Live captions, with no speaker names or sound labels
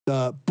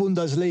The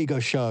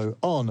Bundesliga show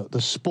on the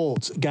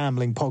Sports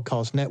Gambling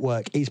Podcast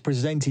Network is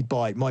presented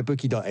by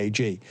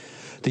MyBookie.ag.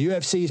 The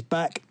UFC is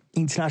back.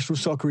 International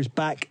soccer is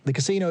back. The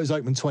casino is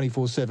open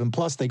 24/7.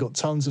 Plus, they got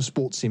tons of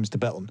sports sims to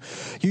bet on.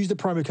 Use the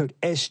promo code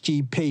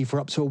SGP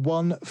for up to a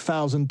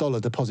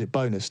 $1,000 deposit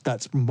bonus.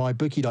 That's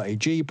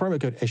MyBookie.ag. Promo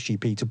code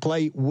SGP to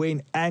play,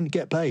 win, and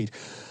get paid.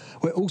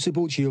 We're also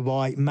brought to you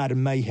by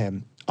Madden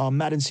Mayhem. Our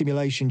Madden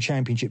Simulation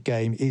Championship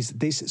game is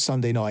this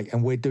Sunday night,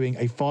 and we're doing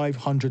a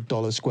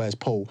 $500 Squares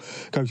pool.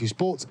 Go to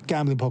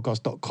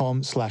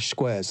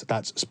sportsgamblingpodcast.com/squares.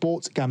 That's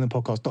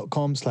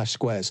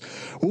sportsgamblingpodcast.com/squares.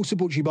 Also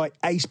brought to you by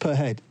Ace Per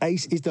Head.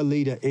 Ace is the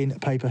leader in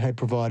pay-per-head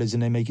providers,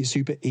 and they make it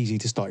super easy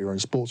to start your own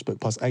sportsbook.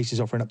 Plus, Ace is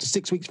offering up to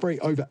 6 weeks free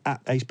over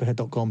at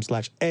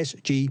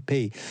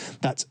aceperhead.com/SGP.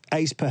 That's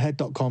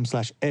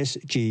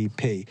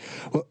aceperhead.com/SGP.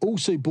 We're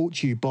also brought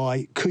to you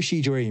by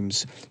Cushy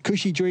Dreams.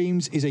 Cushy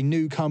Dreams is a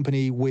new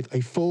company with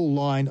a full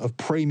line of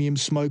premium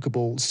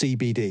smokable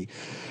CBD.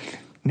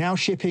 Now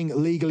shipping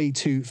legally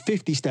to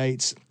 50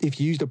 states. If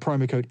you use the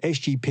promo code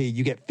SGP,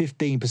 you get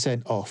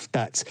 15% off.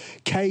 That's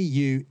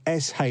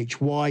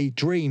KUSHY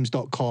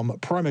dreams.com,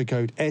 promo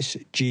code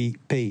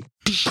SGP.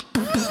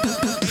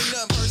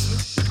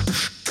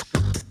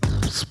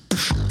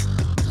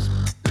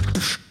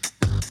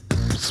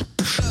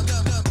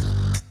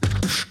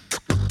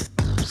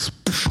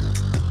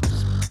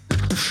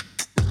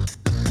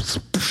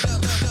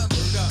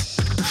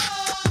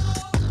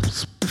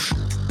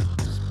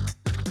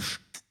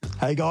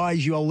 Hey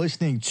guys, you are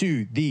listening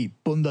to the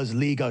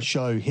Bundesliga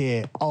show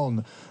here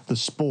on the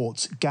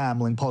Sports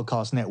Gambling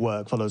Podcast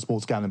Network. Follow the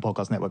Sports Gambling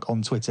Podcast Network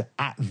on Twitter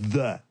at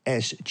the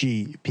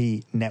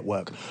SGP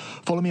Network.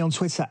 Follow me on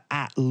Twitter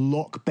at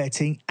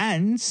LockBetting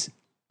and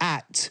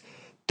at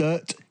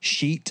Dirt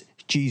Sheet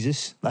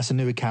Jesus. That's a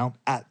new account,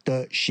 at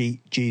Dirt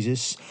Sheet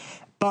Jesus.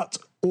 But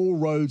all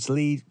roads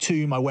lead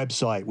to my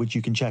website, which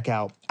you can check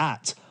out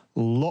at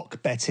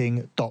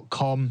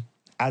lockbetting.com.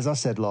 As I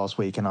said last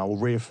week, and I will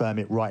reaffirm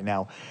it right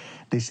now,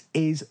 this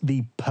is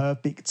the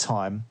perfect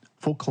time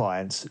for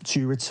clients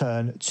to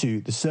return to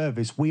the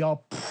service. We are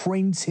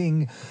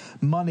printing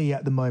money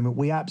at the moment.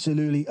 We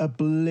absolutely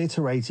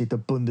obliterated the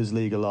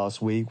Bundesliga last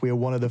week. We are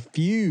one of the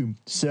few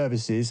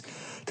services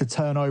to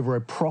turn over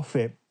a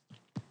profit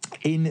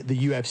in the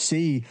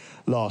UFC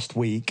last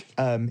week.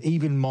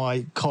 Even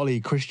my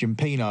colleague Christian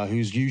Pina,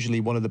 who's usually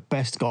one of the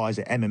best guys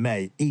at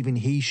MMA, even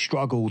he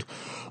struggled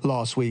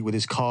last week with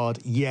his card.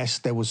 Yes,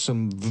 there was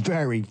some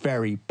very,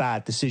 very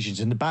bad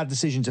decisions, and the bad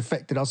decisions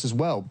affected us as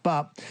well,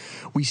 but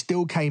we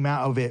still came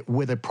out of it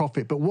with a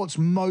profit. But what's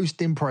most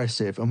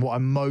impressive and what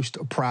I'm most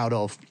proud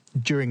of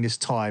during this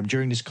time,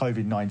 during this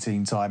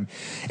COVID-19 time,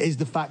 is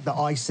the fact that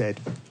I said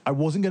I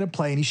wasn't going to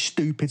play any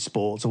stupid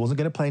sports. I wasn't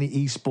going to play any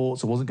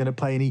esports. I wasn't going to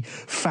play any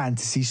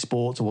fantasy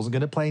sports. I wasn't going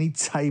to play any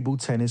table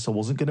tennis. I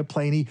wasn't going to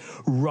play any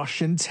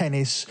Russian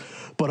tennis.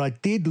 But I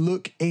did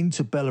look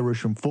into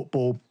Belarusian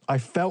football. I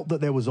felt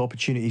that there was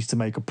opportunities to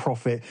make a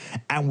profit,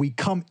 and we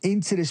come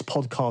into this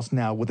podcast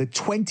now with a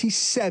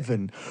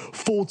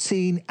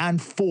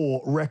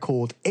 27-14-4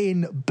 record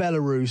in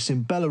Belarus,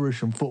 in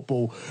Belarusian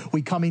football.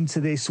 We come into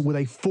this with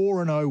a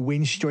 4-0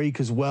 win streak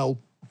as well.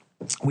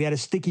 We had a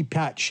sticky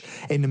patch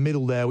in the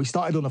middle there. We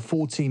started on a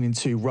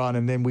 14-2 run,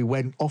 and then we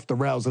went off the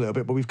rails a little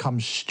bit, but we've come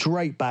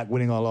straight back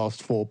winning our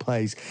last 4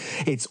 plays.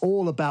 It's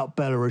all about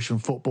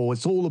Belarusian football.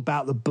 It's all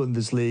about the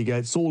Bundesliga.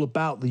 It's all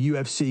about the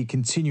UFC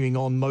continuing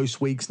on most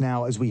weeks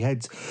now as we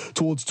head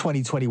towards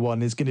 2021.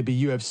 There's going to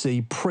be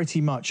UFC pretty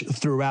much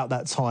throughout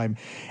that time.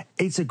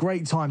 It's a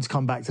great time to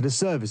come back to the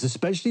service,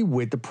 especially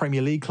with the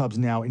Premier League clubs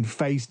now in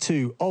phase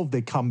 2 of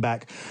their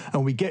comeback,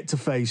 and we get to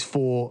phase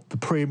 4.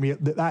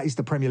 That is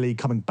the Premier League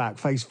coming back.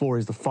 Phase 4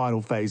 is the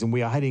final phase, and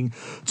we are heading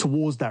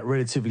towards that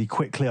relatively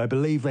quickly. I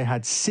believe they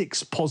had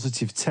 6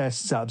 positive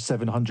tests out of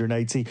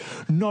 780.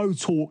 No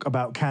talk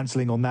about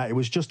cancelling on that. It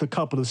was just a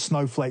couple of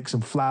snowflakes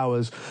and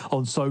flowers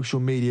on social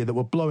media that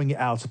were blowing it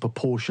out of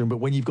proportion. But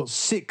when you've got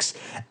 6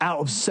 out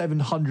of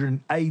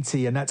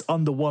 780, and that's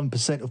under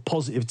 1% of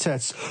positive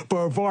tests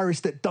for a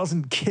virus that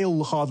doesn't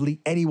kill hardly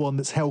anyone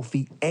that's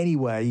healthy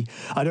anyway,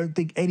 I don't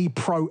think any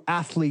pro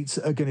athletes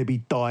are going to be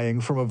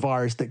dying from a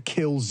virus that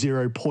kills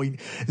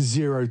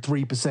 0.03%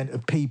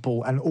 of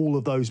people, and all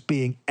of those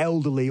being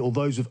elderly or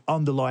those with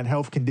underlying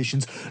health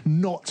conditions,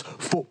 not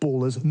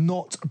footballers,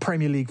 not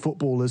Premier League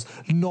footballers,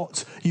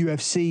 not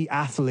UFC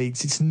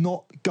athletes. It's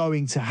not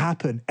going to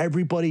happen.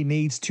 Everybody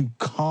needs to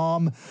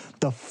calm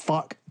the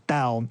fuck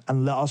down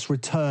and let us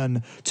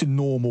return to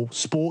normal.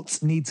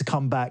 Sports need to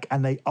come back,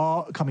 and they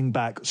are coming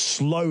back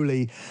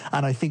slowly.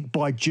 And I think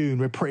by June,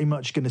 we're pretty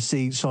much going to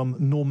see some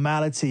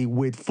normality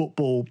with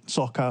football,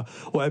 soccer,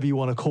 whatever you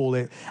want to call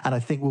it. And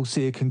I think we'll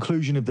see a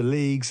conclusion of the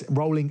leagues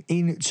rolling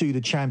into the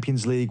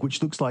Champions League,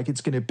 which looks like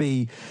it's going to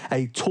be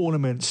a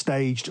tournament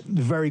staged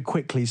very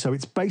quickly. So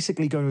it's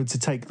basically going to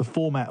take the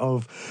format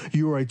of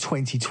Euro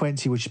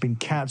 2020, which has been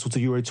cancelled, to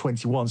Euro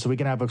 21. So we're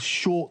going to have a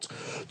short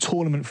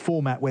tournament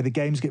format where the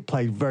games get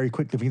played very very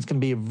quickly. I think it's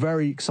going to be a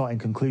very exciting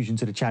conclusion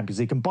to the Champions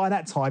League. And by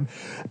that time,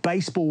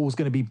 baseball is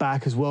going to be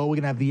back as well. We're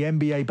going to have the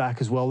NBA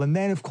back as well. And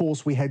then, of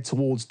course, we head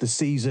towards the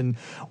season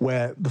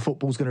where the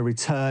football's going to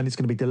return. It's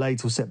going to be delayed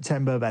till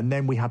September. And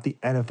then we have the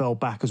NFL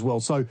back as well.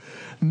 So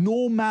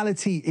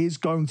normality is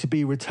going to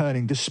be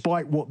returning,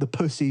 despite what the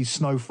pussies,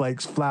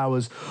 snowflakes,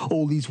 flowers,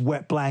 all these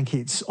wet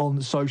blankets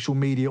on social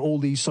media, all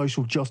these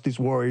social justice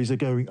warriors are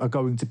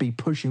going to be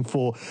pushing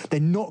for. They're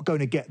not going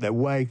to get their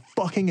way.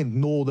 Fucking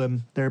ignore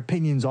them. Their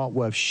opinions aren't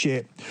worth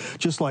shit.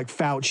 Just like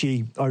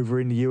Fauci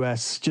over in the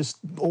US. Just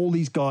all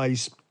these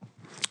guys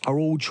are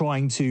all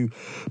trying to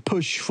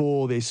push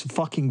for this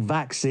fucking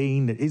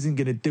vaccine that isn't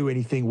going to do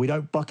anything. We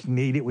don't fucking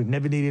need it. We've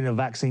never needed a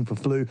vaccine for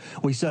flu.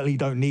 We certainly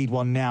don't need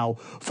one now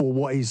for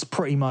what is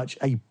pretty much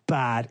a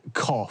bad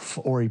cough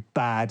or a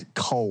bad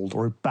cold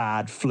or a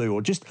bad flu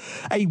or just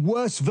a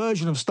worse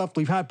version of stuff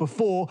we've had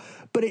before,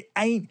 but it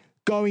ain't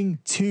going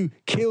to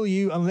kill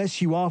you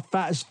unless you are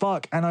fat as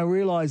fuck. And I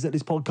realize that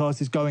this podcast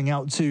is going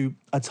out to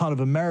a ton of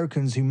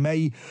Americans who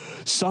may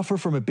suffer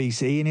from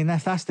obesity, and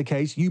if that's the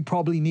case, you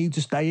probably need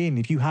to stay in.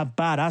 If you have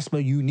bad asthma,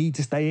 you need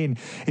to stay in.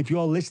 If you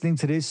are listening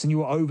to this and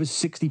you are over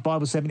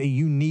 65 or 70,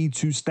 you need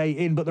to stay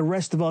in. But the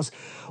rest of us,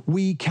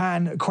 we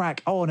can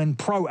crack on. And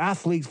pro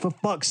athletes, for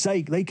fuck's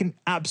sake, they can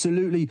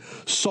absolutely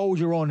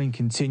soldier on and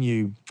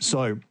continue.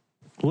 So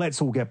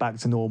let's all get back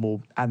to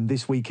normal. And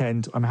this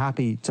weekend, I'm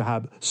happy to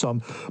have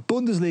some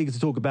Bundesliga to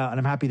talk about. And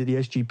I'm happy that the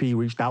SGP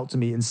reached out to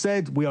me and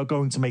said we are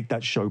going to make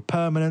that show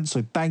permanent.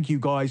 So thank you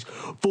guys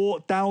for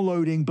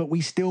downloading. But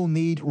we still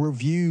need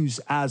reviews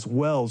as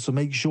well. So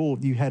make sure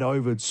you head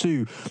over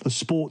to the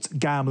Sports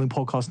Gambling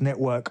Podcast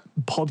Network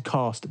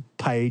podcast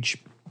page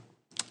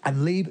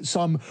and leave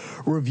some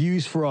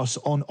reviews for us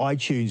on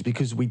iTunes,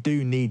 because we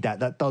do need that.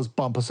 That does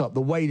bump us up.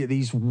 The way that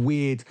these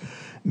weird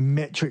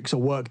metrics are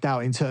worked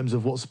out in terms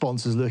of what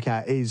sponsors look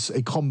at is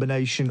a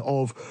combination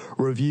of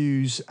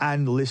reviews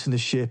and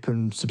listenership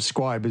and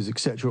subscribers,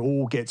 etc.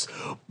 All gets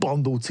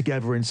bundled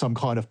together in some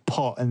kind of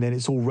pot, and then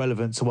it's all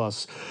relevant to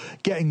us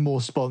getting more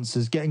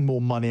sponsors, getting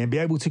more money, and be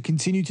able to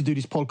continue to do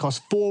this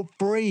podcast for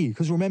free.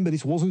 Because remember,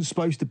 this wasn't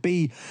supposed to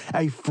be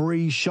a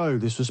free show.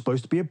 This was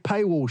supposed to be a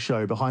paywall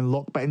show behind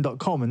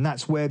lockbetting.com. And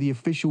that's where the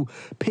official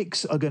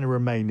picks are going to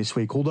remain this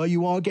week. Although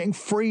you are getting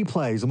free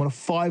plays. I'm on a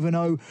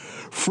 5-0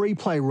 free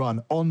play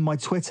run on my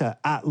Twitter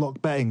at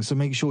lockbetting. So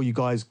make sure you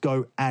guys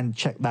go and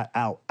check that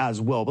out as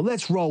well. But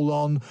let's roll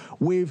on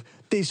with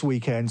this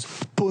weekend's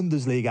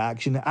Bundesliga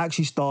action. It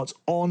actually starts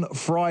on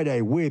Friday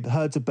with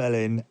Hertha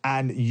Berlin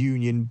and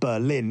Union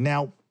Berlin.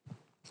 Now,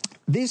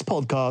 this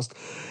podcast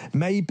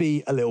may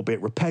be a little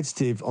bit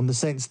repetitive on the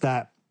sense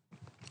that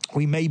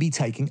we may be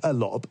taking a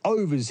lot of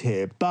overs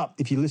here. But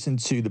if you listen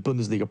to the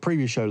Bundesliga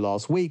preview show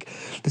last week,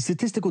 the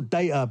statistical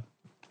data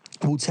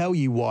will tell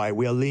you why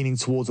we are leaning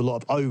towards a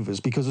lot of overs.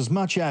 Because as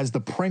much as the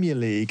Premier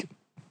League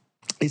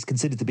is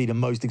considered to be the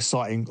most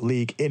exciting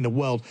league in the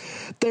world,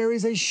 there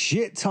is a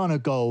shit ton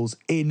of goals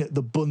in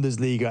the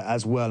Bundesliga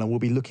as well. And we'll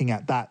be looking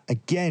at that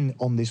again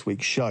on this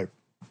week's show.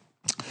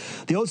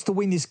 The odds to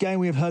win this game,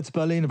 we have Hertha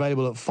Berlin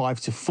available at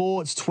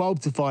 5-4. It's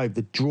 12-5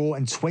 the draw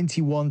and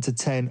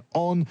 21-10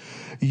 on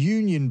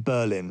Union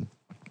Berlin.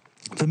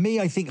 For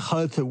me, I think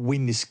Hertha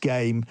win this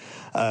game.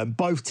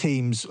 Both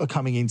teams are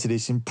coming into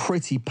this in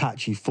pretty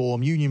patchy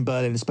form. Union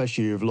Berlin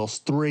especially have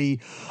lost 3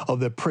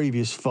 of their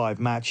previous 5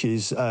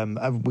 matches.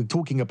 And we're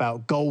talking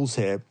about goals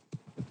here.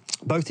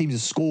 Both teams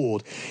have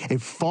scored in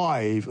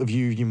 5 of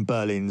Union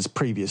Berlin's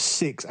previous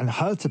 6, and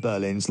Hertha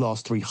Berlin's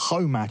last 3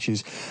 home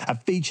matches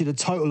have featured a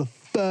total of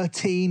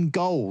 13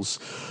 goals.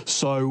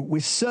 So we're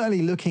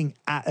certainly looking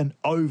at an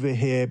over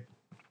here.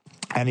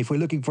 And if we're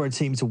looking for a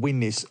team to win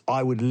this,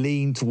 I would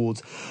lean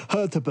towards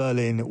Hertha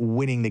Berlin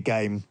winning the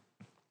game.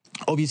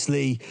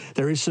 Obviously,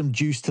 there is some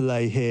juice to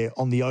lay here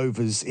on the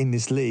overs in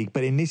this league,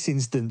 but in this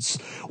instance,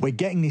 we're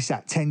getting this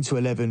at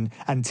 10-11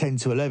 and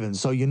 10-11.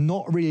 So you're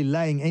not really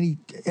laying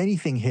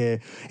anything here.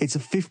 It's a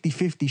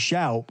 50-50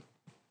 shout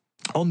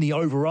on the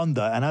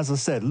over-under. And as I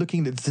said,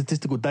 looking at the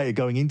statistical data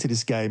going into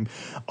this game,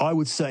 I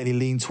would certainly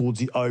lean towards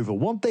the over.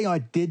 One thing I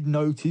did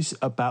notice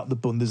about the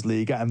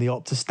Bundesliga, and the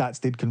Opta stats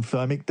did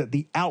confirm it, that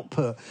the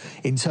output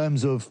in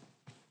terms of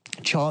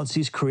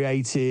chances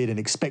created and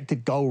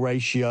expected goal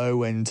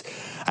ratio and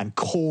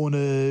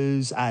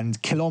corners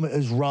and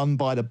kilometers run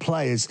by the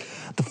players,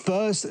 the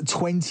first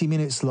 20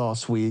 minutes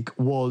last week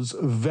was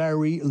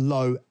very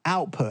low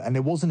output, and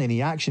there wasn't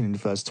any action in the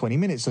first 20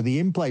 minutes. So the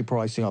in-play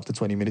pricing after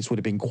 20 minutes would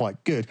have been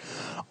quite good.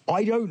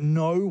 I don't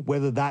know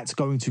whether that's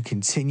going to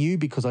continue,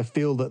 because I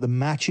feel that the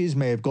matches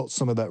may have got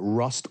some of that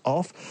rust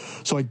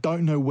off. So I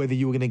don't know whether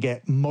you're going to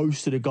get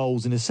most of the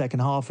goals in the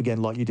second half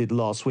again like you did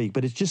last week.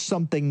 But it's just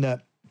something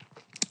that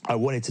I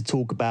wanted to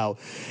talk about.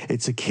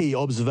 It's a key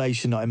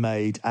observation that I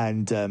made,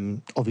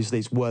 and obviously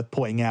it's worth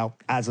pointing out.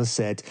 As I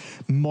said,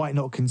 might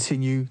not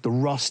continue. The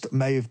rust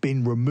may have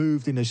been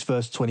removed in those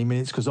first 20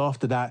 minutes, because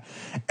after that,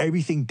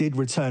 everything did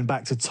return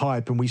back to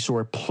type, and we saw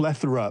a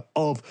plethora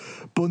of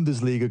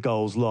Bundesliga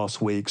goals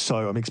last week.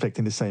 So I'm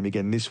expecting the same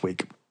again this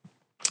week.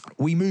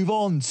 We move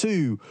on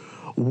to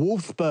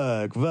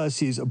Wolfsburg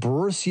versus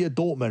Borussia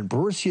Dortmund.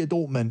 Borussia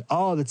Dortmund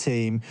are the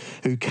team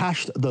who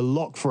cashed the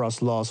lock for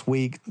us last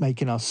week,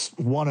 making us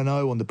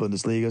 1-0 on the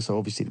Bundesliga, so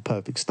obviously the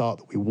perfect start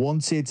that we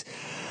wanted.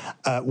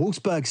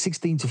 Wolfsburg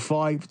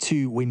 16-5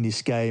 to win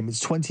this game. It's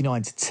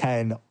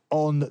 29-10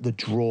 on the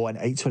draw and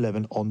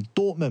 8-11 on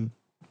Dortmund.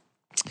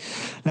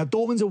 Now,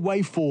 Dortmund's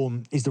away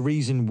form is the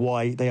reason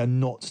why they are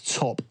not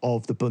top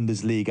of the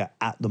Bundesliga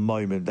at the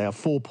moment. They are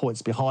 4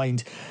 points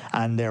behind,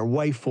 and their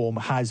away form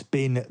has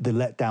been the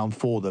letdown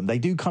for them. They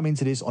do come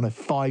into this on a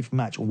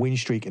 5-match win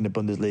streak in the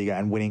Bundesliga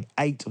and winning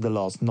 8 of the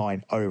last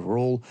 9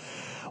 overall.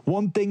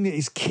 One thing that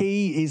is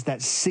key is that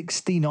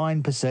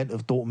 69%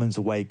 of Dortmund's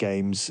away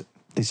games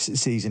this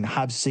season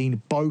have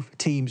seen both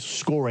teams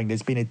scoring.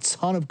 There's been a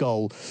ton of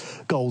goals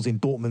in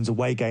Dortmund's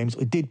away games.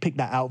 I did pick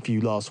that out for you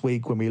last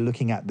week when we were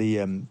looking at the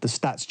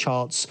stats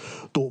charts.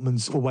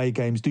 Dortmund's away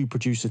games do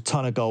produce a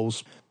ton of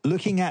goals.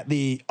 Looking at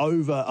the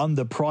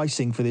over-under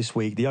pricing for this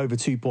week, the over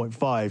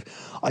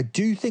 2.5, I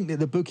do think that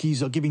the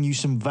bookies are giving you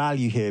some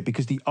value here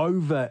because the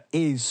over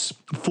is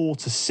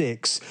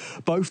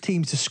 4-6. Both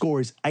teams to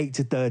score is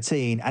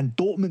 8-13, and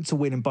Dortmund to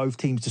win and both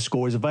teams to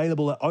score is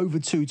available at over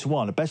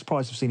 2-1. The best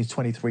price I've seen is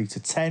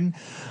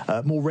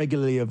 23-10, more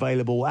regularly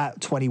available at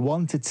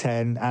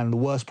 21-10, and the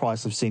worst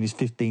price I've seen is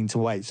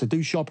 15-8. So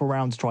do shop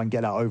around to try and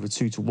get that over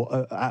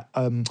 2-1 at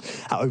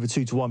over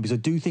 2-1 because I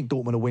do think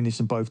Dortmund will win this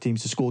and both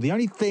teams to score. The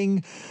only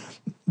thing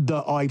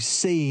that I've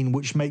seen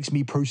which makes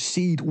me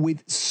proceed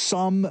with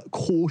some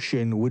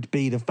caution would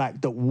be the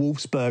fact that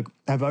Wolfsburg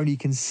have only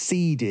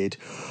conceded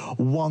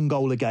 1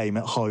 goal a game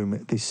at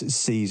home this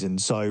season.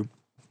 So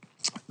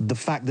the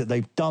fact that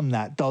they've done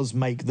that does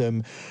make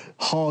them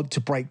hard to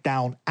break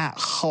down at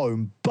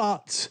home.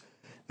 But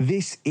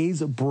this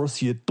is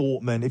Borussia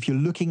Dortmund. If you're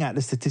looking at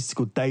the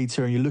statistical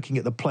data and you're looking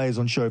at the players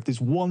on show, if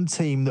there's one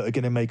team that are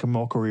going to make a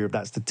mockery of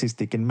that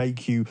statistic and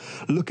make you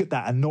look at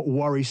that and not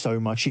worry so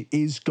much, it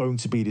is going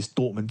to be this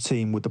Dortmund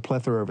team with the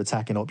plethora of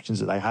attacking options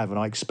that they have. And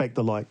I expect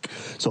the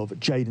sort of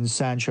Jadon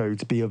Sancho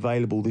to be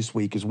available this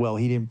week as well.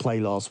 He didn't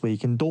play last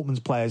week. And Dortmund's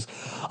players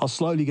are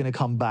slowly going to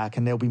come back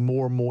and they'll be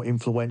more and more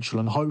influential.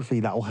 And hopefully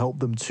that will help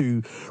them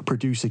to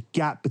produce a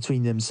gap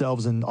between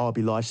themselves and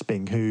RB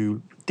Leipzig,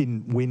 who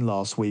didn't win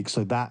last week,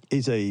 so that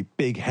is a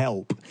big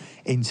help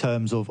in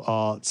terms of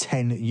our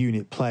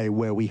 10-unit play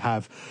where we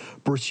have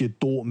Borussia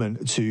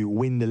Dortmund to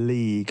win the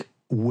league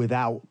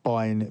without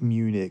Bayern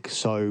Munich.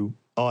 So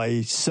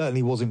I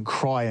certainly wasn't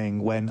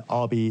crying when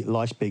RB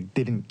Leipzig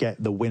didn't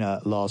get the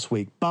winner last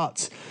week,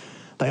 but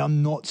they are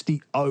not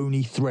the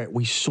only threat.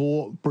 We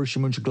saw Borussia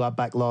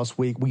Mönchengladbach last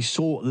week. We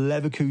saw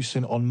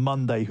Leverkusen on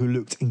Monday, who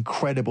looked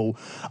incredible.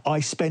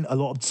 I spent a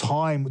lot of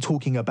time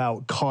talking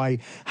about Kai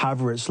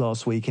Havertz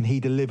last week, and he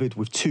delivered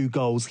with 2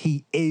 goals.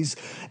 He is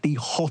the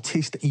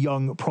hottest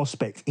young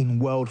prospect in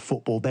world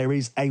football. There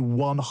is a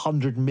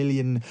 £100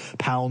 million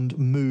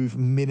move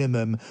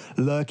minimum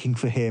lurking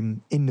for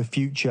him in the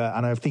future,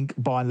 and I think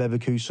Bayern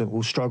Leverkusen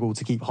will struggle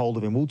to keep hold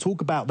of him. We'll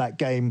talk about that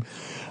game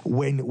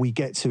when we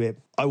get to it.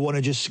 I want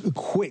to just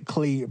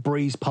quickly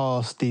breeze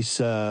past these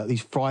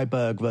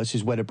Freiburg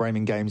versus Werder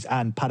Bremen games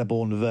and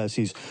Paderborn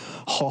versus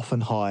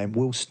Hoffenheim.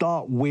 We'll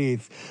start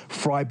with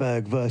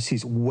Freiburg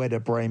versus Werder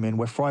Bremen,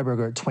 where Freiburg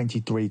are at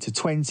 23-20,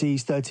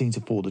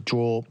 13-4 the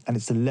draw, and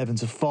it's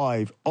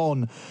 11-5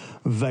 on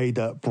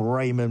Werder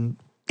Bremen.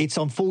 It's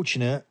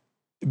unfortunate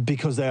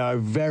because they are a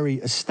very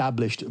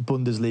established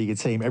Bundesliga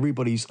team.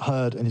 Everybody's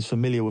heard and is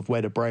familiar with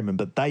Werder Bremen,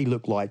 but they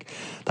look like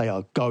they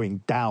are going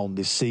down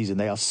this season.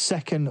 They are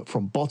second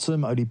from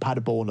bottom. Only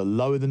Paderborn are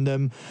lower than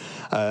them.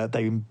 They've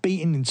been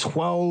beaten in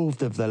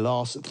 12 of their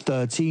last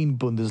 13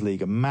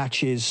 Bundesliga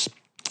matches.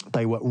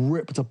 They were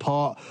ripped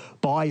apart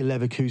by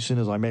Leverkusen,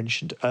 as I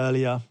mentioned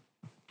earlier.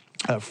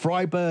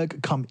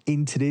 Freiburg come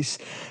into this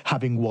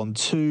having won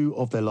 2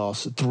 of their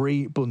last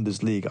 3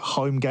 Bundesliga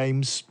home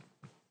games.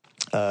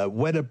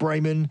 Werder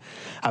Bremen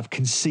have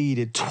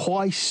conceded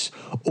twice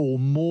or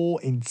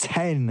more in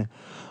 10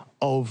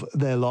 of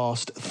their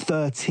last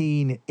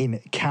 13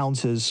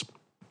 encounters.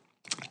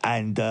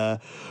 And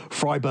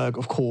Freiburg,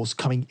 of course,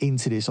 coming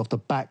into this off the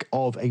back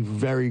of a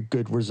very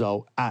good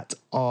result at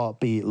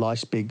RB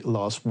Leipzig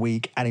last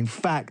week. And in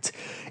fact,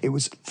 it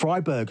was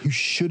Freiburg who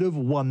should have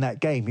won that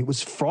game. It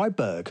was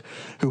Freiburg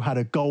who had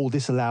a goal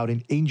disallowed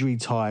in injury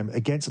time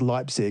against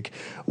Leipzig,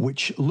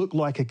 which looked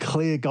like a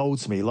clear goal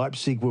to me.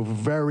 Leipzig were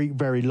very,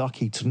 very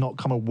lucky to not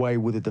come away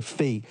with a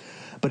defeat.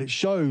 But it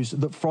shows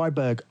that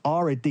Freiburg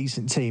are a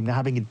decent team. They're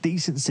having a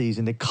decent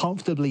season. They're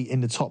comfortably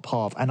in the top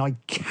half. And I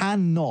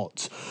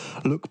cannot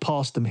look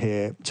past them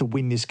here to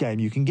win this game.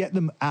 You can get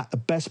them at a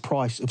best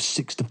price of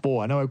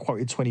 6-4. I know I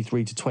quoted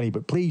 23-20,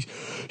 but please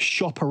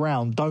shop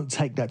around. Don't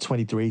take that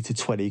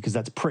 23-20 because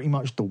that's pretty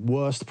much the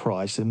worst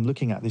price. I'm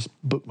looking at this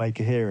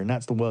bookmaker here, and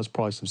that's the worst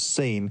price I've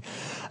seen.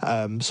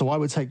 So I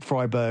would take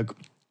Freiburg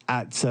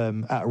at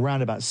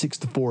around about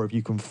 6-4 if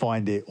you can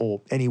find it,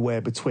 or anywhere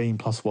between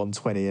plus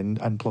 120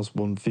 and plus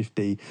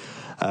 150.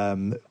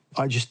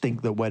 I just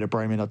think that Werder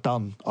Bremen are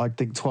done. I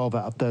think 12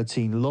 out of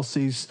 13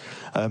 losses.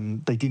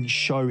 They didn't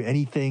show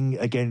anything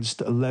against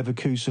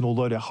Leverkusen,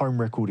 although their home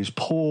record is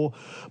poor.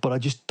 But I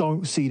just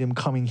don't see them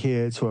coming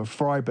here to a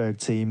Freiburg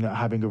team that are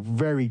having a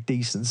very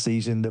decent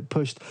season, that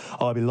pushed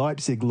RB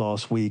Leipzig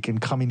last week, and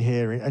coming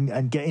here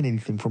and getting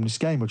anything from this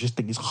game. I just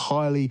think it's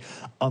highly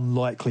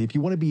unlikely. If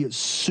you want to be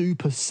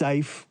super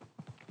safe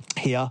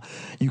here,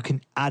 you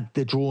can add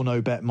the draw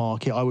no bet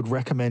market. I would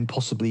recommend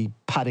possibly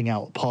padding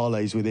out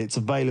parlays with it. It's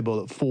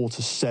available at 4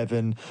 to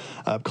 7.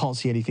 Can't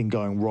see anything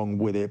going wrong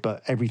with it,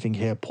 but everything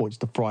here points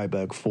to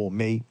Freiburg for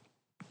me.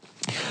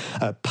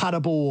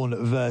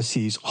 Paderborn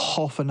versus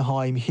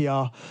Hoffenheim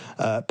here.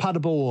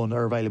 Paderborn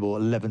are available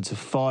at 11 to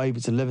 5.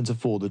 It's 11 to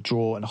 4 the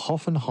draw, and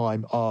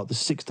Hoffenheim are the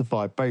 6 to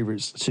 5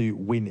 favourites to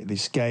win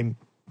this game.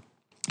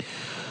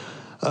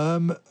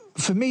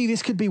 For me,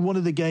 this could be one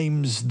of the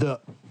games that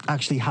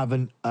actually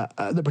haven't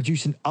that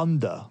produce an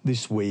under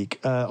this week.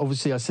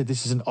 Obviously, I said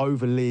this is an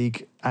over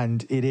league,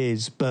 and it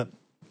is, but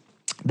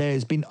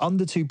there's been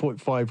under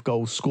 2.5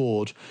 goals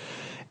scored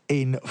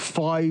in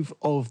 5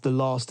 of the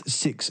last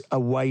 6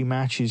 away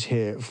matches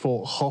here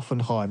for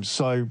Hoffenheim.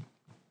 So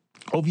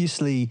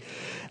obviously,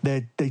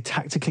 they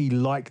tactically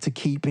like to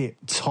keep it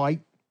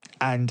tight.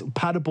 And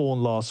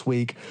Paderborn last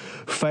week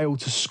failed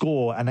to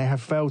score, and they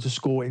have failed to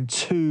score in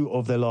 2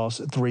 of their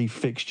last 3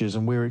 fixtures.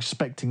 And we were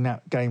expecting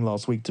that game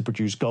last week to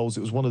produce goals.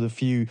 It was one of the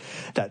few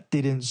that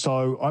didn't.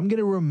 So I'm going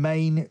to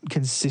remain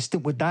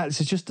consistent with that.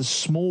 This is just a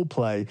small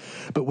play.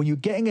 But when you're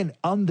getting an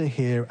under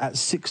here at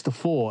 6 to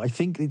 4, I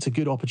think it's a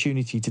good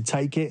opportunity to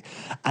take it.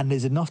 And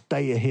there's enough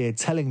data here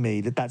telling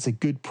me that that's a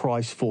good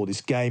price for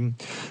this game.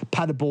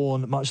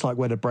 Paderborn, much like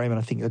Werder Bremen,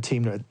 I think the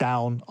team that are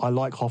down. I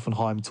like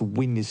Hoffenheim to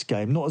win this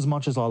game. Not as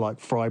much as I like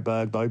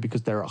Freiburg, though,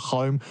 because they're at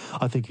home.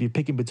 I think if you're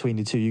picking between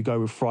the two, you go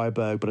with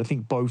Freiburg, but I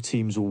think both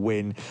teams will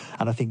win,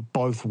 and I think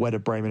both Werder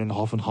Bremen and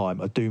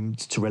Hoffenheim are doomed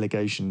to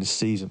relegation this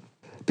season.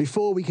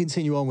 Before we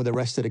continue on with the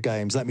rest of the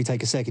games, let me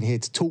take a second here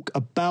to talk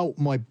about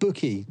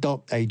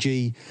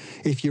mybookie.ag.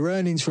 If your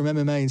earnings from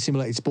MMA and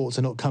simulated sports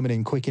are not coming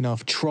in quick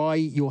enough, try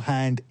your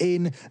hand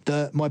in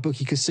the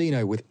MyBookie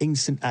Casino with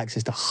instant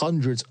access to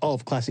hundreds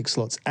of classic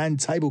slots and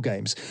table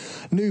games.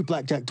 New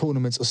blackjack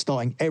tournaments are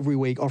starting every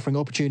week, offering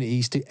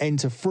opportunities to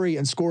enter free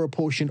and score a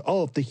portion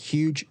of the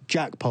huge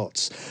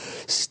jackpots.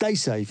 Stay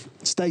safe,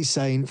 stay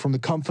sane from the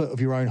comfort of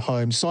your own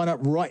home. Sign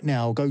up right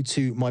now. Go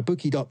to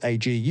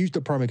mybookie.ag, use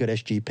the promo code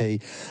SGP,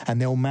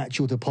 and they'll match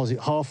your deposit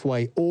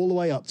halfway, all the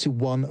way up to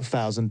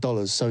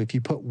 $1,000. So if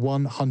you put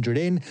 $100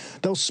 in,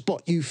 they'll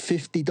spot you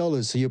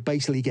 $50. So you're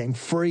basically getting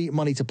free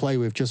money to play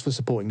with just for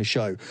supporting the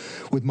show.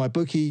 With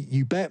MyBookie,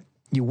 you bet,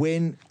 you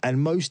win, and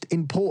most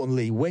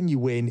importantly, when you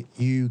win,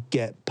 you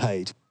get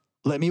paid.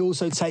 Let me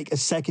also take a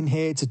second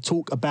here to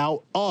talk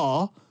about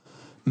our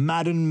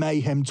Madden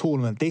Mayhem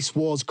tournament. This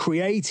was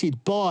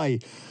created by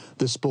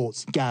the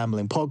Sports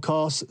Gambling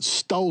Podcast,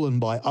 stolen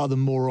by other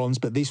morons,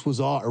 but this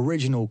was our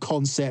original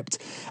concept.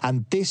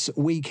 And this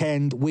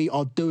weekend, we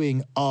are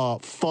doing our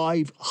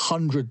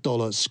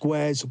 $500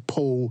 Squares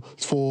pool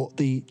for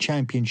the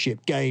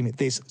championship game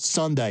this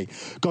Sunday.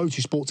 Go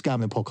to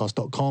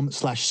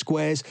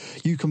sportsgamblingpodcast.com/squares.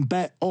 You can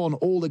bet on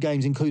all the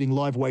games, including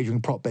live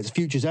wagering, prop bets,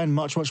 futures, and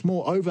much, much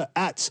more over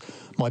at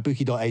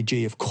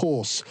mybookie.ag, of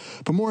course.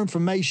 For more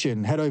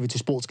information, head over to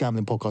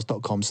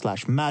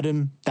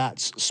sportsgamblingpodcast.com/Madden.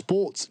 That's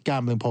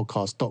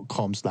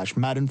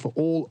sportsgamblingpodcast.com/Madden for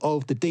all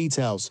of the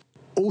details.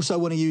 Also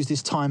want to use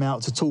this time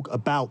out to talk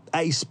about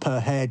Ace Per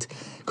Head,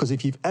 because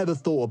if you've ever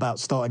thought about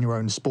starting your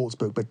own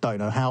sportsbook but don't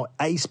know how,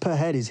 Ace Per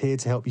Head is here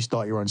to help you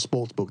start your own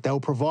sportsbook. They'll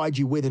provide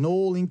you with an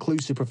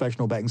all-inclusive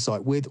professional betting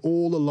site with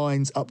all the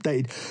lines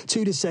updated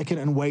to the second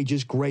and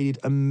wagers graded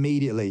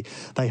immediately.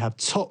 They have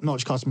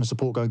top-notch customer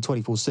support going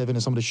 24/7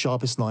 and some of the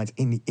sharpest lines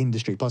in the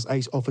industry. Plus,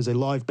 Ace offers a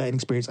live betting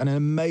experience and an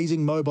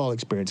amazing mobile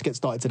experience. Get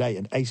started today,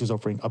 and Ace is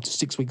offering up to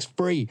 6 weeks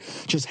free.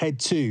 Just head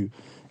to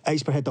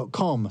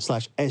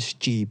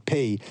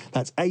aceperhead.com/SGP.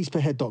 That's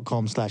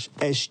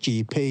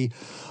aceperhead.com/SGP.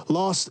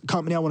 Last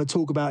company I want to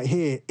talk about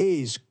here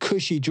is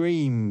Cushy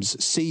Dreams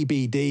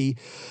CBD.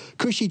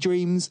 Cushy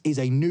Dreams is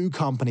a new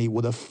company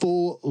with a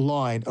full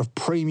line of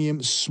premium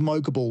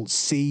smokable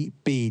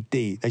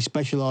CBD. They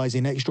specialize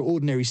in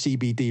extraordinary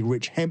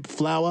CBD-rich hemp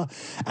flower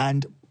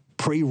and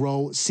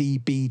pre-roll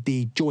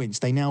CBD joints.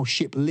 They now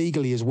ship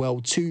legally as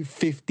well to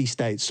 50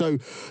 states. So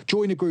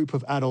join a group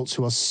of adults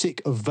who are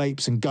sick of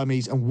vapes and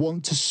gummies and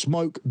want to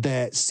smoke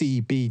their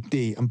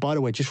CBD. And by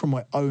the way, just from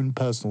my own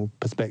personal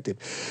perspective,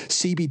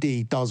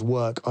 CBD does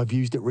work. I've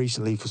used it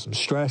recently for some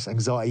stress,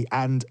 anxiety,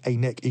 and a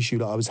neck issue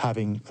that I was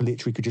having. I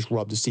literally could just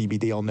rub the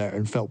CBD on there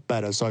and felt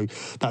better. So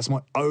that's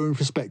my own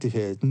perspective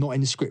here, not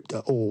in the script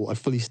at all. I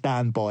fully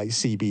stand by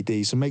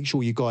CBD. So make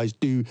sure you guys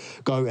do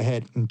go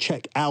ahead and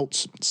check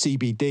out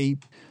CBD.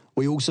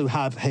 We also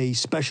have a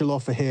special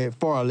offer here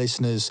for our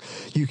listeners.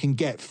 You can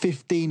get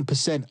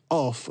 15%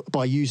 off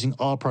by using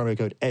our promo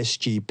code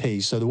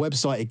SGP. So the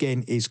website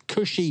again is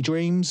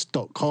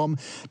cushydreams.com.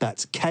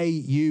 That's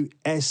KUSHY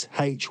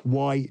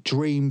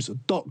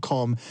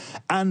dreams.com,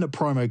 and the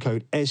promo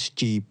code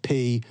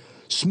SGP.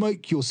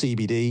 Smoke your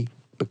CBD,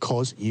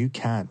 because you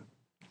can.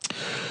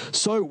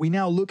 So we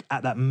now look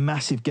at that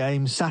massive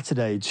game,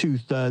 Saturday,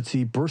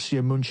 2:30,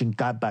 Borussia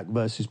Mönchengladbach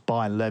versus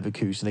Bayern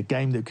Leverkusen, a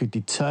game that could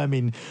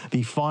determine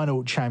the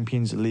final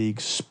Champions League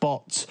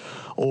spot,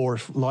 or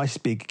if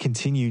Leipzig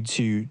continue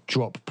to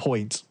drop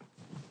points,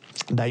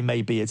 they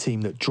may be a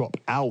team that drop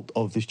out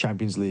of this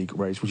Champions League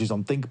race, which is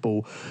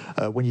unthinkable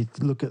when you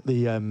look at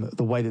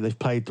the way that they've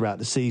played throughout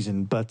the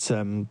season. But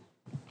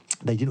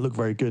they didn't look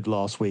very good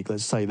last week,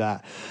 let's say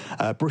that.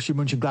 Borussia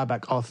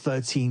Mönchengladbach are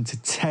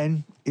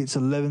 13-10. It's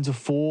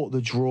 11-4, the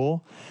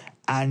draw,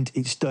 and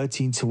it's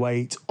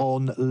 13-8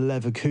 on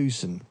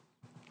Leverkusen.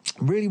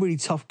 Really, really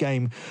tough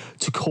game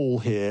to call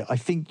here. I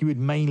think you would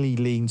mainly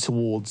lean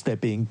towards there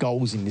being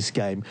goals in this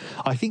game.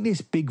 I think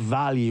there's big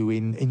value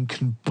in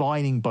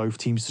combining both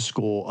teams to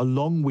score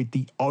along with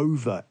the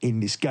over in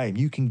this game.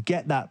 You can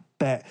get that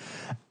bet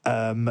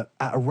at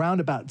around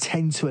about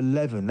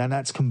 10-11, and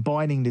that's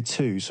combining the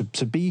two. So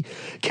be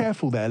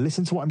careful there.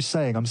 Listen to what I'm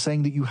saying. I'm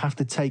saying that you have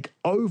to take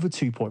over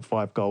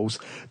 2.5 goals,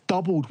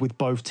 doubled with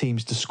both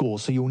teams to score.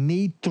 So you'll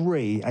need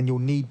 3, and you'll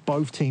need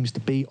both teams to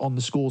be on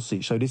the score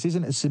sheet. So this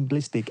isn't as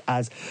simplistic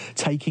as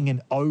taking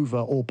an over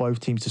or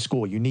both teams to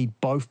score. You need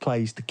both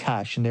plays to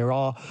cash, and there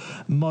are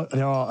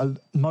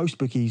most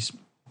bookies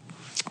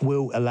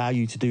will allow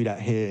you to do that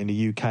here in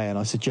the UK, and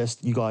I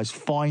suggest you guys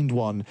find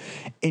one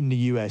in the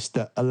US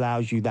that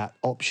allows you that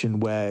option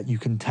where you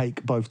can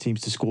take both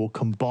teams to score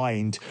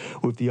combined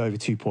with the over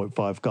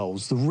 2.5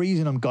 goals. The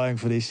reason I'm going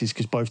for this is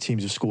because both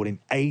teams have scored in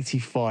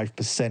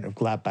 85% of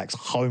Gladbach's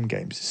home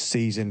games this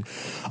season.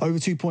 Over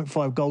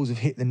 2.5 goals have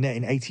hit the net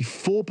in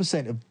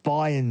 84% of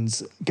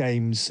Bayern's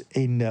games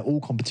in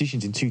all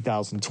competitions in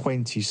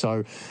 2020.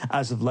 So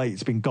as of late,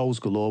 it's been goals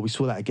galore. We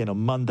saw that again on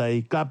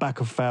Monday. Gladbach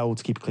have failed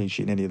to keep a clean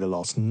sheet in any of the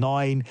last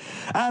 9,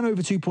 and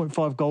over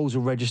 2.5 goals are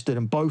registered,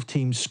 and both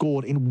teams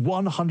scored in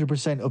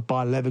 100% of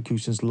Bayer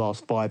Leverkusen's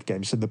last 5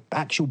 games. So the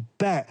actual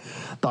bet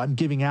that I'm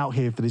giving out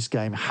here for this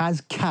game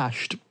has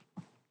cashed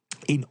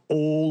in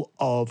all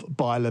of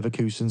Bayer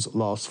Leverkusen's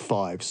last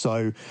 5.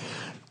 So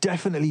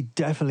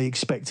definitely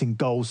expecting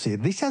goals here.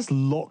 This has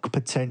lock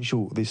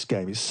potential, this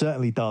game. It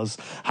certainly does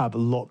have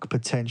lock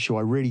potential.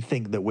 I really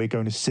think that we're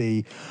going to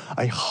see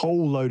a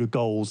whole load of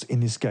goals in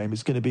this game.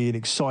 It's going to be an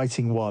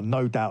exciting one,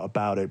 no doubt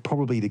about it.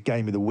 Probably the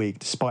game of the week,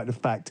 despite the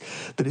fact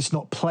that it's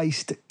not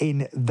placed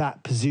in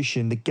that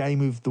position. The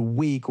game of the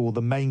week, or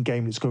the main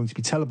game that's going to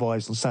be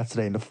televised on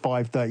Saturday in the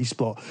 5:30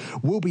 slot,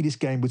 will be this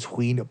game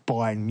between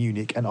Bayern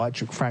Munich and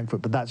Eintracht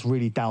Frankfurt. But that's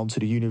really down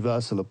to the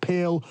universal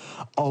appeal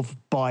of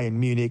Bayern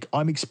Munich.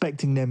 I'm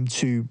expecting them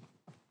to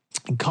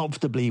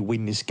comfortably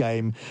win this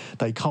game.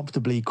 They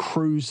comfortably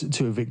cruised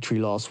to a victory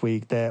last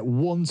week. They're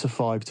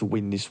 1-5 to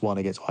win this one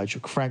against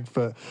Eintracht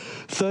Frankfurt,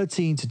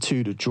 13-2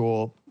 to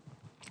draw,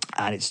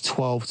 and it's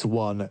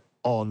 12-1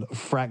 on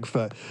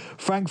Frankfurt.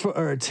 Frankfurt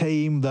are a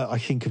team that I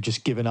think have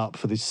just given up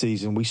for this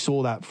season. We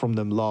saw that from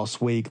them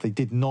last week. They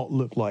did not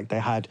look like they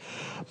had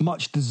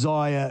much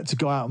desire to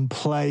go out and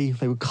play.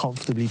 They were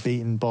comfortably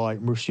beaten by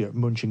Borussia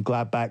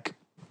Mönchengladbach.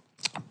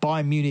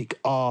 Bayern Munich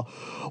are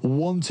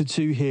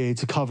 1-2 here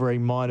to cover a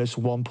minus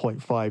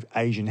 1.5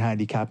 Asian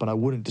handicap, and I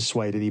wouldn't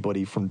dissuade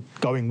anybody from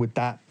going with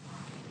that.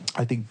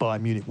 I think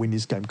Bayern Munich win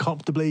this game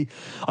comfortably.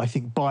 I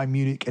think Bayern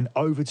Munich and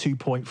over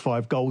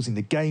 2.5 goals in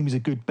the game is a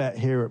good bet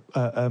here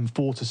at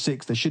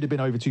 4-6. There should have been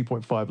over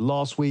 2.5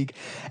 last week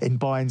in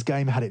Bayern's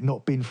game had it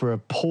not been for a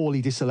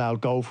poorly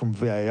disallowed goal from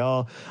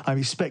VAR. I'm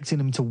expecting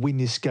them to win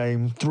this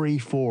game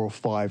 3-4 or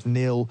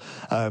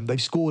 5-0.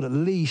 They've scored at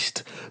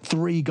least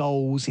 3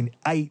 goals in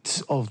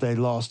 8 of their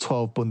last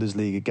 12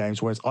 Bundesliga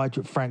games, whereas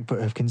Eintracht Frankfurt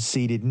have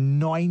conceded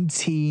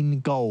 19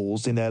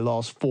 goals in their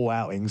last 4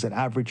 outings, an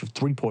average of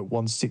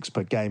 3.16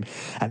 per game.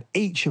 And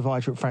each of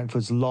Eintracht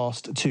Frankfurt's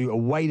last 2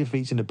 away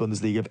defeats in the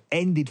Bundesliga have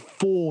ended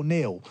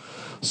 4-0.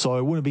 So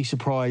I wouldn't be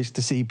surprised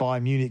to see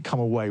Bayern Munich come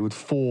away with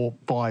 4,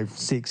 5,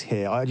 6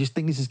 here. I just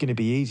think this is going to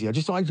be easy. I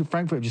just think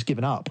Frankfurt have just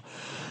given up.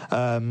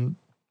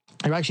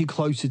 They're actually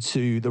closer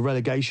to the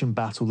relegation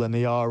battle than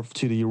they are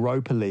to the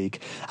Europa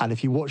League. And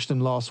if you watched them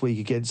last week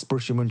against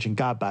Borussia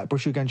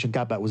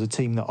Mönchengladbach was a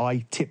team that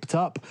I tipped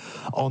up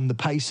on the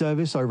pay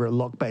service over at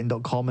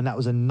lockbetting.com, and that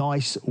was a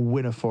nice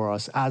winner for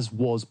us, as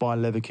was Bayer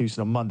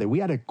Leverkusen on Monday. We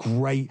had a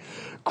great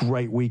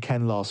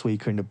weekend last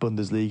week in the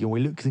Bundesliga, and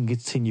we look to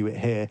continue it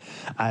here.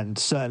 And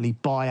certainly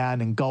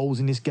Bayern and goals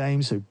in this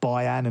game, so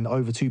Bayern and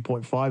over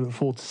 2.5 at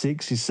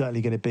 4-6 is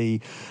certainly going to be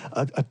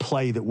a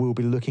play that we'll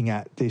be looking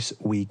at this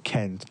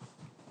weekend.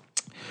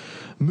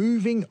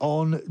 Moving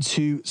on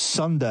to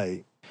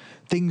Sunday.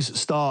 Things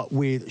start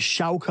with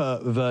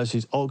Schalke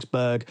versus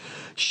Augsburg.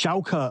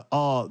 Schalke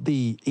are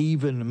the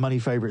even money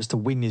favourites to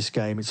win this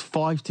game. It's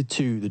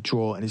 5-2 the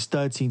draw, and it's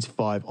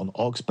 13-5 on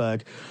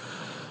Augsburg.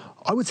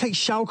 I would take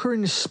Schalke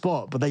in the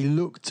spot, but they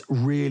looked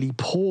really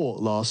poor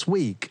last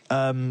week.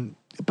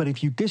 But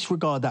if you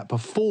disregard that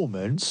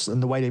performance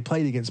and the way they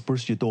played against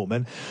Borussia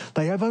Dortmund,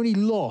 they have only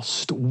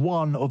lost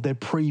one of their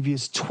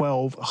previous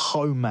 12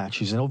 home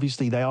matches. And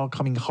obviously they are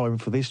coming home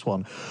for this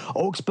one.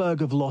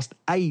 Augsburg have lost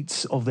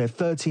 8 of their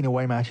 13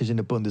 away matches in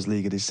the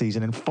Bundesliga this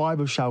season, and 5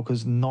 of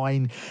Schalke's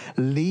 9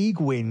 league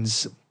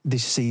wins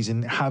this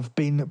season have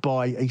been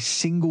by a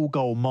single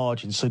goal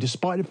margin. So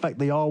despite the fact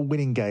they are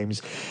winning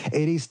games,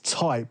 it is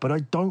tight. But I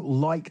don't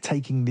like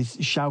taking this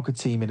Schalke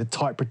team in a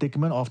tight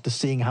predicament after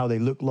seeing how they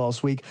looked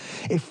last week.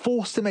 If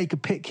forced to make a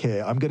pick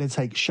here, I'm going to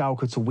take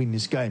Schalke to win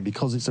this game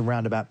because it's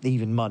around about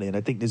even money, and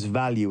I think there's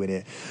value in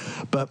it.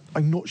 But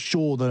I'm not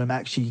sure that I'm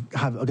actually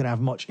going to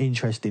have much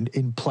interest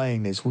in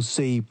playing this. We'll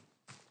see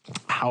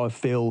how I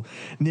feel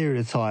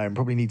nearer the time.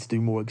 Probably need to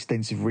do more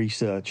extensive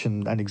research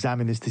and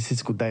examine the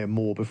statistical data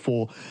more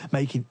before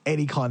making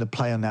any kind of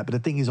play on that. But the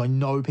thing is, I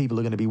know people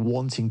are going to be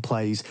wanting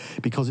plays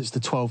because it's the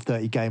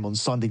 12:30 game on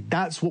Sunday.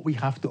 That's what we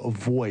have to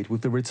avoid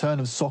with the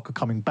return of soccer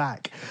coming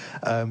back.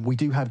 We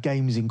do have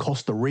games in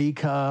Costa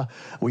Rica.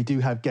 We do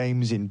have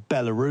games in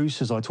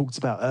Belarus, as I talked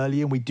about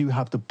earlier. And we do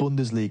have the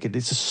Bundesliga.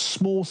 It's a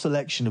small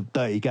selection of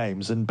 30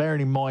 games. And bearing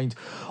in mind,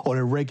 on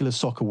a regular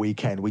soccer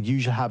weekend, we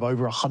usually have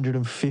over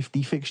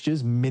 150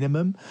 fixtures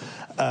minimum.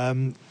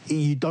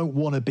 You don't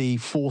want to be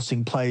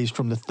forcing plays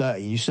from the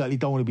 30. You certainly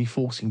don't want to be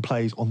forcing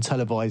plays on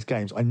televised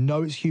games. I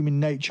know it's human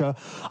nature,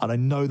 and I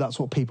know that's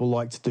what people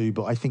like to do,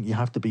 but I think you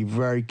have to be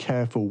very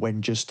careful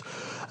when just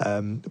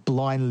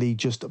blindly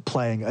just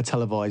playing a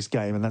televised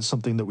game, and that's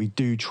something that we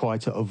do try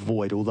to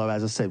avoid. Although,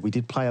 as I said, we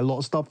did play a lot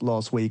of stuff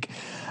last week,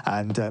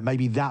 and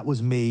maybe that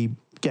was me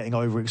getting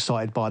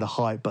overexcited by the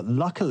hype, but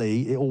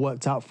luckily it all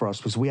worked out for us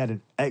because we had an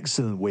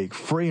excellent week,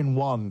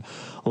 3-1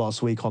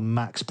 last week on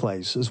max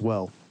plays as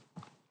well.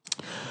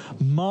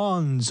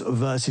 Mainz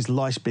versus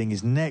Leipzig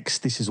is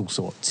next. This is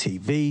also on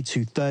TV,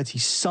 2:30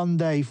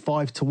 Sunday,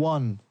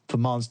 5-1 for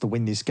Mainz to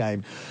win this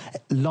game,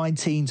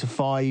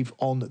 19-5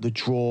 on the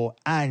draw,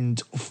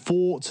 and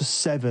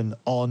 4-7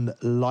 on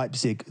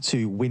Leipzig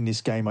to win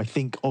this game. I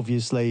think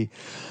obviously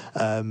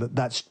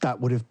that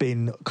would have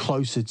been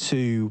closer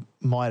to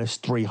minus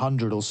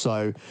 300 or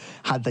so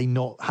had they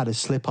not had a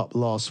slip up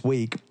last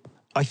week.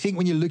 I think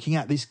when you're looking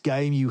at this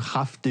game, you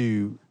have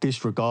to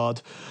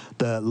disregard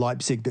the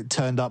Leipzig that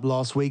turned up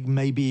last week.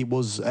 Maybe it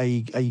was a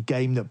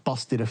game that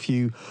busted a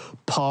few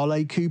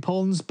parlay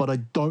coupons, but I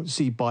don't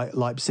see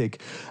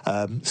Leipzig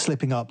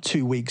slipping up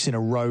 2 weeks in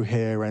a row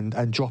here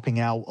and dropping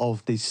out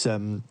of this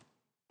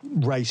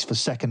race for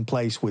second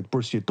place with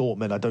Borussia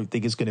Dortmund. I don't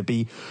think it's going to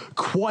be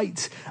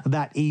quite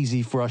that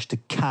easy for us to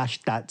cash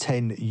that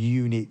 10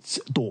 units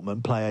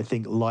Dortmund play. I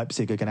think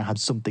Leipzig are going to have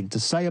something to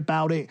say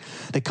about it.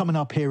 They're coming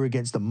up here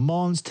against the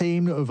Mainz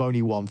team that have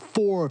only won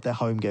 4 of their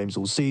home games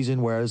all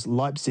season, whereas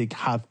Leipzig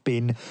have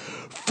been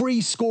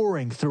free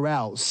scoring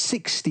throughout,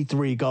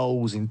 63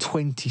 goals in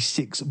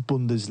 26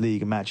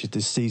 Bundesliga matches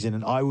this season,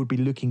 and I would be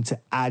looking to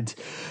add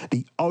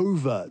the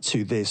over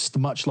to this,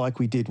 much like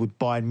we did with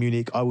Bayern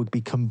Munich. I would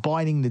be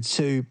combining the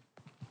two.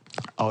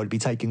 I would be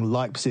taking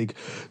Leipzig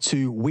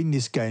to win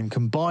this game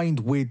combined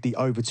with the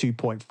over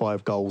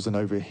 2.5 goals, and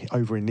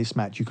over in this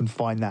match you can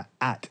find that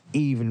at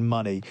even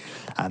money,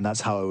 and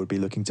that's how I would be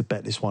looking to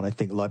bet this one. I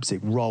think Leipzig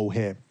roll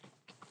here.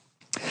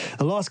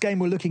 The last game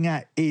we're looking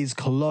at is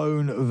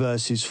Cologne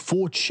versus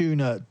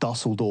Fortuna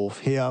Düsseldorf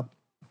here.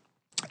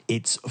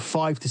 It's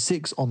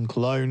 5-6 on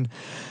Cologne,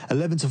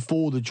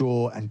 11-4 the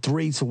draw, and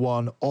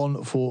 3-1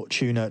 on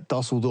Fortuna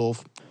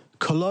Düsseldorf.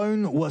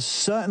 Cologne was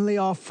certainly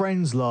our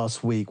friends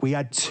last week. We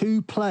had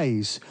 2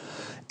 plays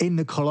in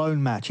the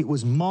Cologne match. It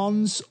was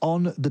Mons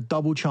on the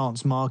double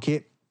chance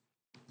market,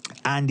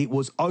 and it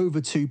was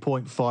over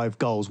 2.5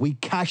 goals. We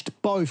cashed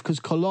both because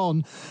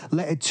Cologne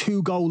let a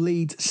 2-goal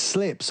lead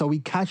slip. So we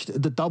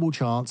cashed the double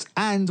chance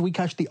and we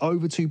cashed the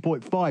over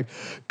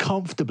 2.5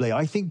 comfortably.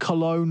 I think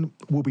Cologne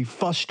will be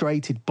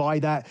frustrated by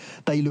that.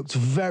 They looked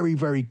very,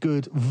 very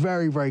good,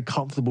 very, very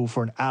comfortable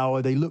for an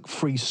hour. They looked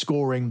free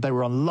scoring. They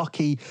were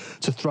unlucky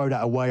to throw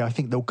that away. I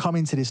think they'll come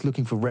into this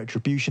looking for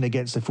retribution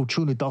against the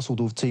Fortuna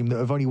Düsseldorf team that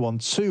have only won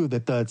 2 of their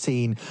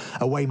 13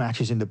 away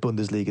matches in the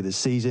Bundesliga this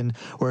season,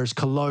 whereas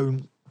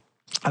Cologne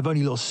have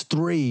only lost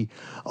 3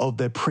 of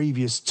their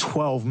previous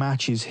 12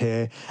 matches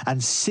here,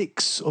 and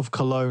 6 of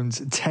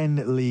Cologne's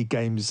 10 league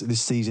games this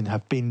season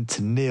have been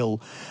to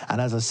nil. And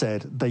as I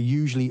said, they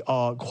usually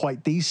are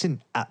quite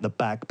decent at the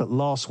back, but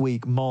last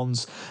week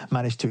Mons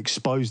managed to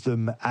expose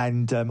them.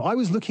 And I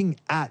was looking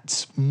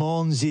at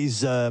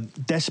Mons'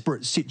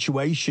 desperate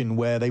situation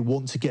where they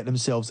want to get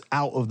themselves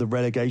out of the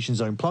relegation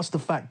zone, plus the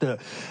fact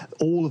that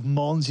all of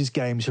Mons'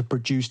 games have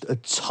produced a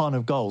ton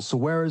of goals. So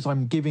whereas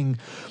I'm giving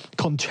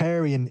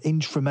contrarian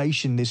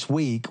information this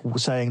week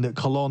saying that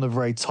Cologne are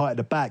very tight at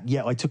the back,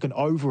 yet I took an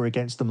over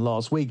against them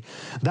last week,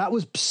 that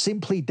was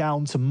simply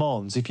down to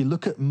Mons. If you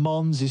look at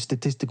Mons'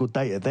 statistical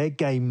data, their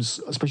games,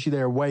 especially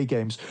their away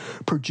games,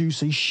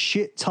 produce a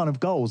shit ton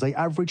of goals. They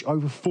average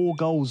over 4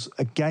 goals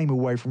a game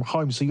away from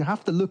home. So you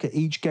have to look at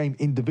each game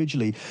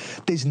individually.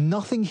 There's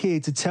nothing here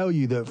to tell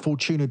you that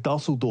Fortuna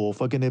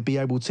Düsseldorf are going to be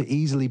able to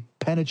easily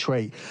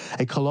penetrate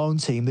a Cologne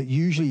team that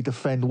usually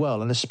defend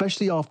well. And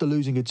especially after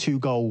losing a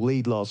 2-goal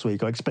lead last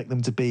week, I expect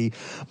them to be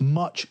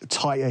much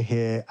tighter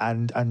here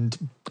and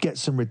get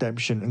some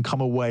redemption and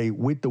come away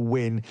with the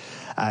win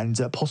and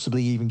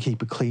possibly even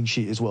keep a clean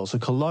sheet as well. So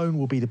Cologne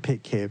will be the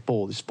pick here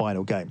for this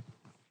final game.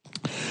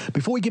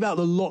 Before we give out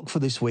the lock for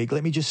this week,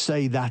 let me just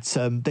say that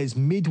there's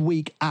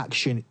midweek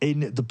action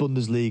in the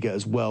Bundesliga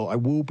as well. I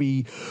will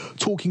be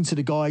talking to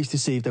the guys to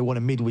see if they want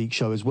a midweek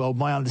show as well.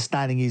 My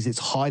understanding is it's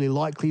highly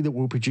likely that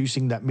we're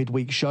producing that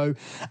midweek show,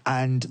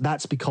 and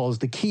that's because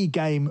the key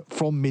game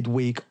from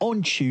midweek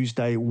on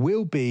Tuesday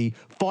will be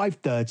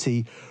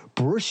 5:30,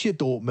 Borussia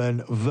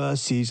Dortmund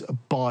versus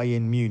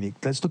Bayern Munich.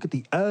 Let's look at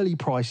the early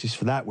prices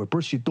for that, where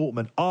Borussia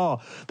Dortmund are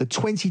the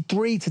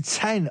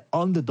 23-10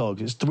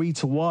 underdogs. It's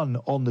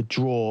 3-1 on the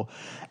draw,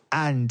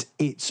 and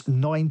it's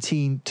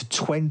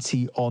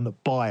 19-20 on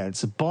Bayern.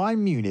 So Bayern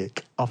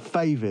Munich are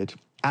favoured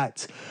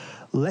at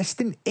less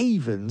than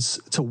evens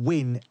to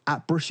win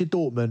at Borussia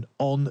Dortmund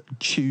on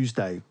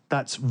Tuesday.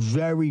 That's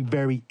very,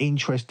 very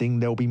interesting.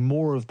 There'll be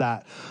more of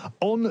that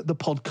on the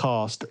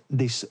podcast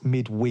this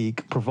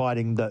midweek,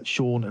 providing that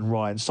Sean and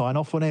Ryan sign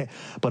off on it.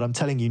 But I'm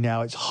telling you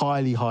now, it's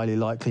highly, highly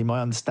likely.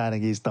 My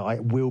understanding is that I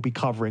will be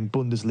covering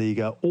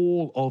Bundesliga,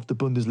 all of the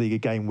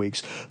Bundesliga game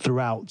weeks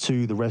throughout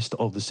to the rest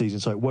of the season.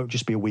 So it won't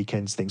just be a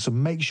weekends thing. So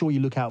make sure you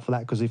look out for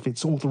that, because if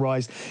it's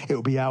authorised, it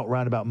will be out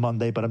around about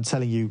Monday. But I'm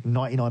telling you,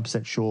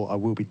 99% sure I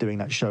will be doing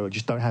that show. I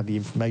just don't have the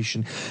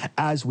information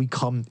as we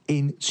come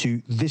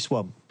into this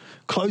one.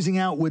 Closing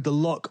out with the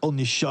lock on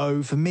this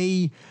show, for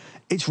me,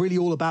 it's really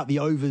all about the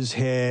overs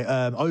here.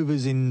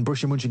 Overs in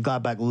Borussia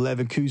Mönchengladbach,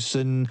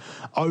 Leverkusen,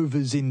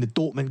 overs in the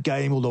Dortmund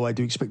game, although I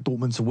do expect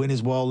Dortmund to win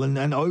as well,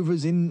 and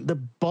overs in the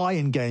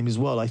Bayern game as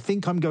well. I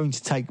think I'm going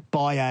to take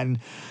Bayern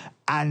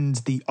and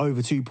the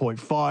over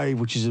 2.5,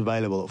 which is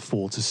available at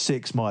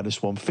 4-6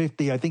 minus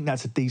 150. I think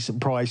that's a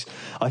decent price.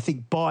 I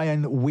think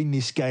Bayern win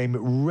this game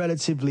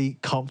relatively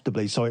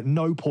comfortably. So at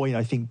no point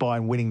I think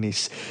Bayern winning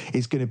this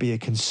is going to be a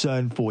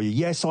concern for you.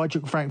 Yes,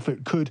 Eintracht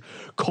Frankfurt could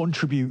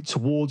contribute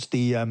towards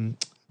the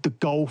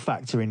goal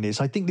factor in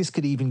this. I think this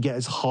could even get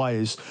as high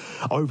as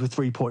over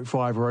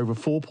 3.5 or over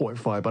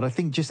 4.5. But I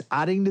think just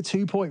adding the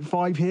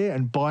 2.5 here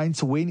and Bayern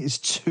to win is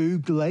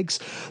two legs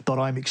that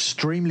I'm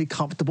extremely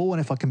comfortable. And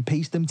if I can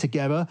piece them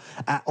together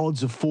at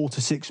odds of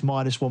 4-6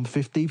 minus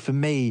 150, for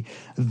me,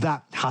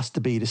 that has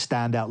to be the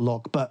standout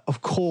lock. But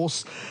of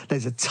course,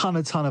 there's a ton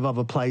of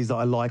other plays that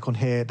I like on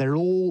here. They'll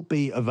all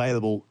be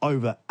available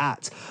over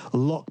at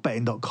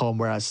lockbetting.com,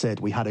 where I said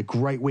we had a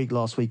great week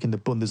last week in the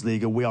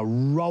Bundesliga. We are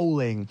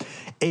rolling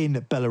in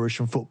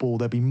Belarusian football.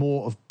 There'll be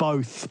more of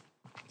both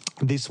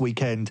this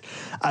weekend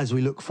as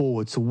we look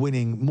forward to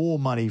winning more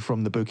money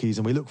from the bookies,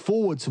 and we look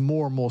forward to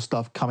more and more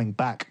stuff coming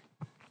back.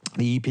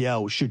 The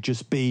EPL should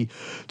just be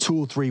 2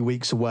 or 3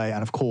 weeks away,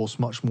 and of course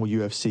much more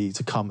UFC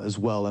to come as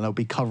well, and I'll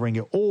be covering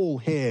it all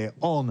here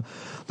on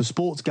the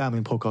Sports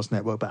Gambling Podcast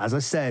Network. But as I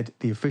said,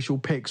 the official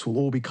picks will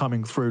all be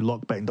coming through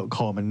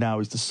lockbetting.com, and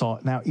now is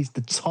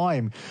the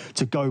time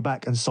to go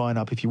back and sign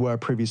up. If you were a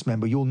previous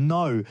member, you'll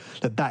know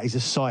that is a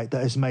site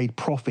that has made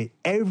profit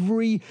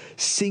every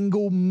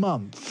single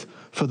month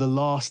for the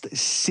last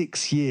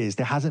 6 years.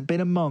 There hasn't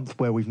been a month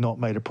where we've not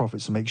made a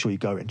profit, so make sure you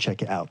go and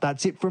check it out.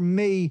 That's it from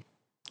me.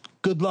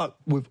 Good luck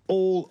with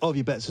all of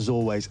your bets as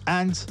always,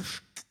 and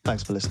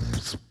thanks for listening.